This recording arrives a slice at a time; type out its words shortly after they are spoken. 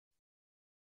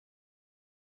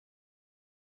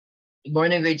Good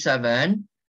morning, grade 7.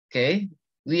 Okay,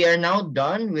 we are now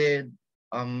done with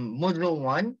Module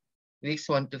 1, weeks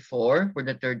 1 to 4 for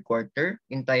the third quarter,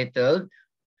 entitled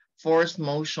Force,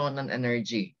 Motion, and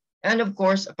Energy. And of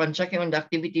course, upon checking on the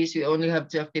activities, we only have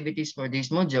 2 activities for this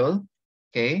module.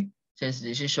 Okay, since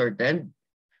this is shortened.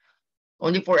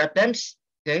 Only 4 attempts.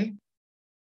 Okay,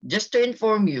 just to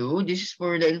inform you, this is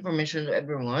for the information of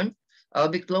everyone. I'll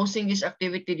be closing this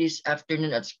activity this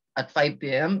afternoon at 5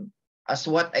 p.m. as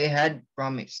what I had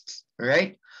promised. All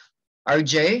right?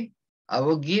 RJ, I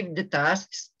will give the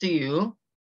tasks to you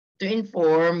to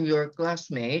inform your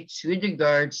classmates with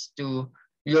regards to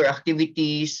your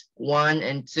activities 1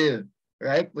 and 2,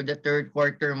 right? With the third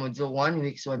quarter module 1,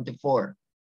 weeks 1 to 4,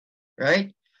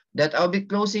 right? That I'll be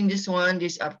closing this one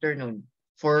this afternoon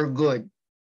for good,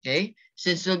 okay?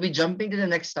 Since we'll be jumping to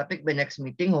the next topic by next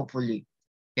meeting, hopefully,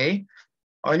 okay?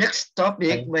 Our next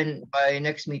topic by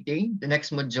next meeting, the next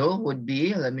module would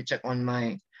be, let me check on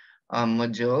my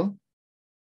module.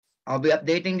 I'll be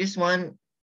updating this one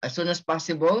as soon as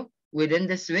possible within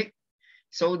this week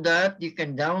so that you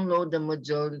can download the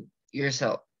module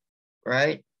yourself,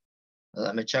 right?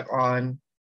 Let me check on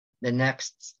the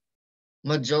next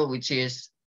module, which is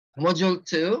module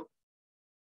 2,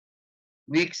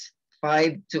 weeks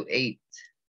 5 to 8.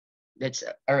 That's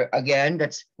again,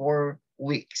 that's 4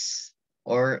 weeks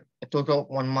or a total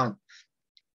of 1 month.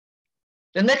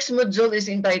 The next module is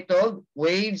entitled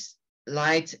Waves,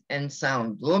 Light, and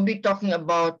Sound. We'll be talking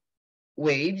about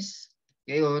waves.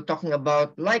 Okay, we're talking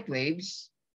about light waves.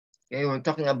 Okay, we're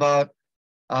talking about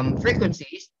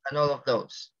frequencies and all of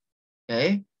those.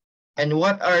 Okay, and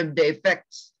what are the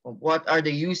effects of what are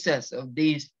the uses of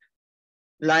these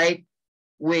light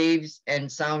waves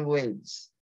and sound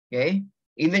waves? Okay,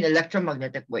 even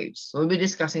electromagnetic waves. So we'll be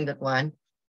discussing that one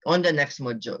on the next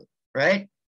module, right?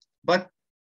 But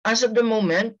as of the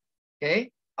moment,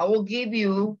 okay, I will give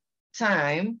you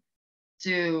time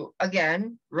to,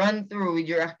 again, run through with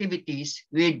your activities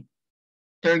with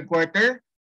third quarter,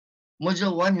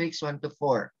 module 1, weeks 1 to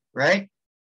 4, right?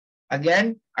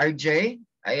 Again, RJ,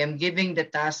 I am giving the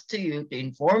task to you to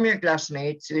inform your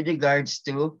classmates with regards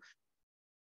to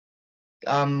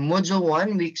module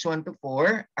 1, weeks 1 to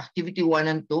 4, activity 1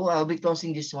 and 2. I'll be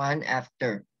closing this one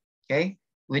after, okay?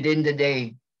 Within the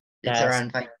day. It's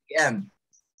around 5 p.m.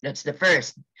 That's the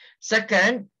first.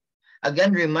 Second,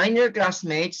 again, remind your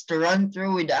classmates to run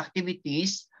through with the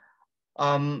activities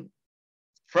from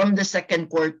the second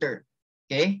quarter.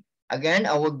 Okay? Again,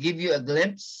 I will give you a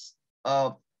glimpse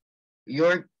of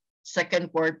your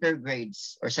second quarter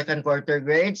grades or second quarter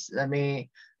grades. Let me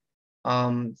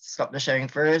stop the sharing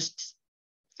first.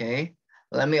 Okay?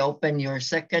 Let me open your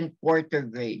second quarter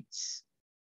grades.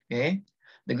 Okay?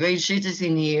 The grade sheet is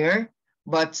in here,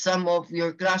 but some of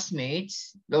your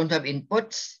classmates don't have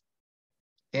inputs.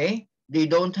 Okay? They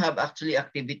don't have actually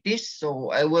activities. So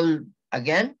I will,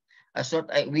 again, as what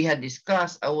we had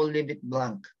discussed, I will leave it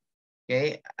blank.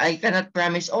 Okay? I cannot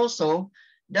promise also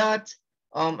that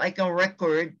I can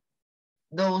record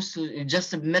those who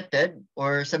just submitted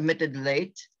or submitted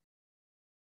late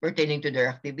pertaining to their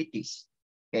activities.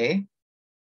 Okay?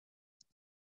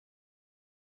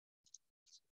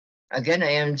 Again,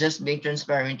 I am just being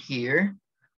transparent here.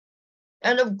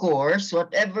 And of course,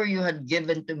 whatever you had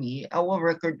given to me, I will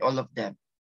record all of them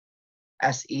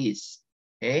as is.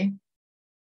 Okay?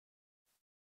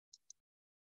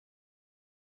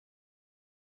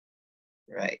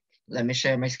 Right. Let me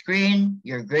share my screen.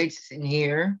 Your grades is in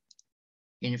here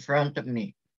in front of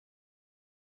me.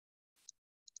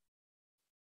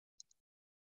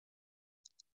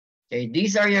 Okay,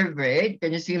 these are your grade.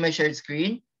 Can you see my shared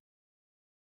screen?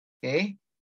 Okay.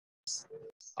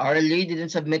 Arlie didn't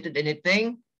submitted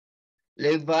anything.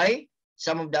 Levi,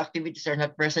 some of the activities are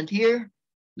not present here.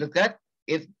 Look at,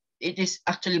 if it is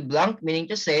actually blank, meaning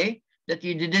to say that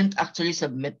you didn't actually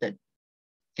submit it.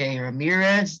 Okay,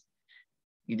 Ramirez,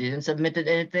 you didn't submitted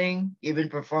anything, even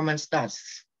performance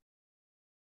tasks.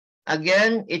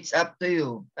 Again, it's up to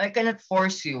you. I cannot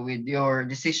force you with your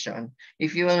decision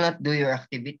if you will not do your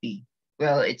activity.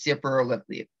 Well, it's your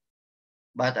prerogative.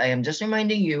 But I am just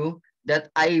reminding you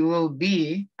that I will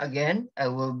be, again, I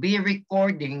will be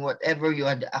recording whatever you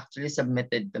had actually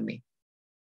submitted to me.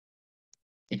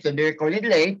 It could be recorded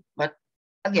late, but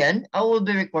again, I will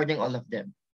be recording all of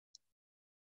them.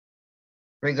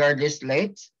 Regardless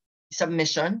late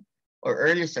submission or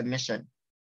early submission.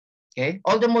 Okay,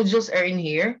 all the modules are in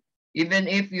here. Even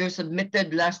if you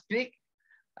submitted last week,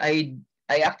 I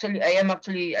am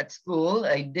actually at school.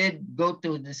 I did go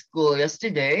to the school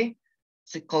yesterday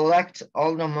to collect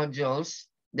all the modules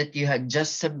that you had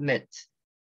just submit.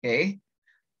 Okay,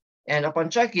 and upon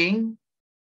checking,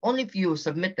 only few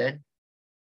submitted,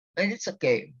 and it's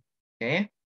okay. Okay.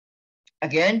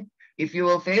 Again, if you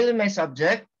will fail in my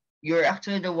subject, you're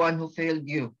actually the one who failed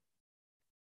you.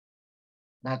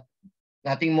 Not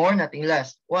nothing more, nothing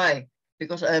less. Why?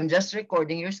 Because I'm just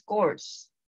recording your scores.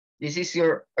 This is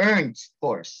your earned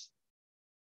scores.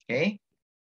 Okay.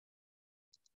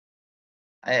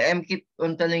 I am keep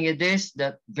on telling you this,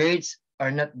 that grades are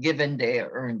not given, they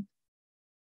are earned.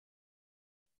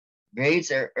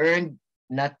 Grades are earned,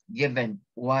 not given.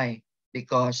 Why?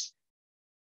 Because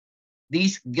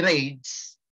these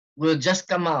grades will just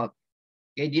come out.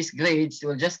 Okay, these grades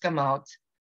will just come out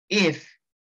if,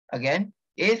 again,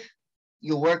 if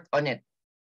you work on it.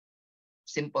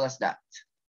 Simple as that.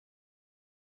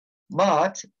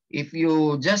 But if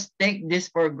you just take this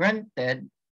for granted,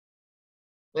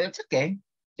 well, it's okay.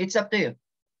 It's up to you.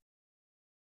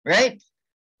 Right?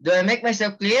 Do I make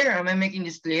myself clear? Am I making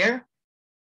this clear?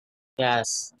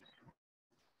 Yes.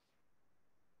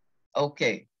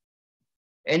 Okay.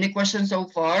 Any questions so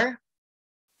far?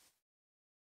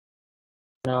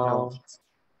 No.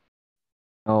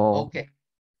 No. Okay.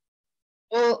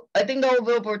 Well, I think that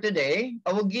will be for today.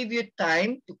 I will give you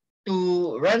time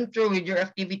to run through with your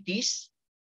activities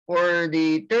for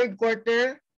the third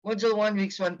quarter, module 1,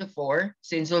 weeks 1 to 4,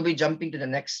 since we'll be jumping to the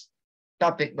next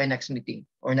topic by next meeting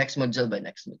or next module by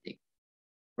next meeting.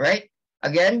 Right?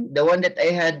 Again, the one that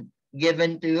I had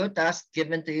given to you, task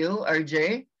given to you,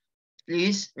 RJ,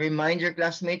 please remind your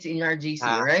classmates in your GC,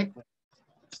 Ah, right?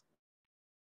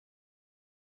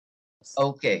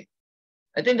 Okay.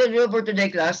 I think that's all for today,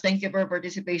 class. Thank you for your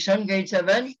participation. Grade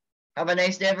 7. Have a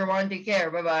nice day, everyone. Take care.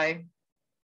 Bye-bye.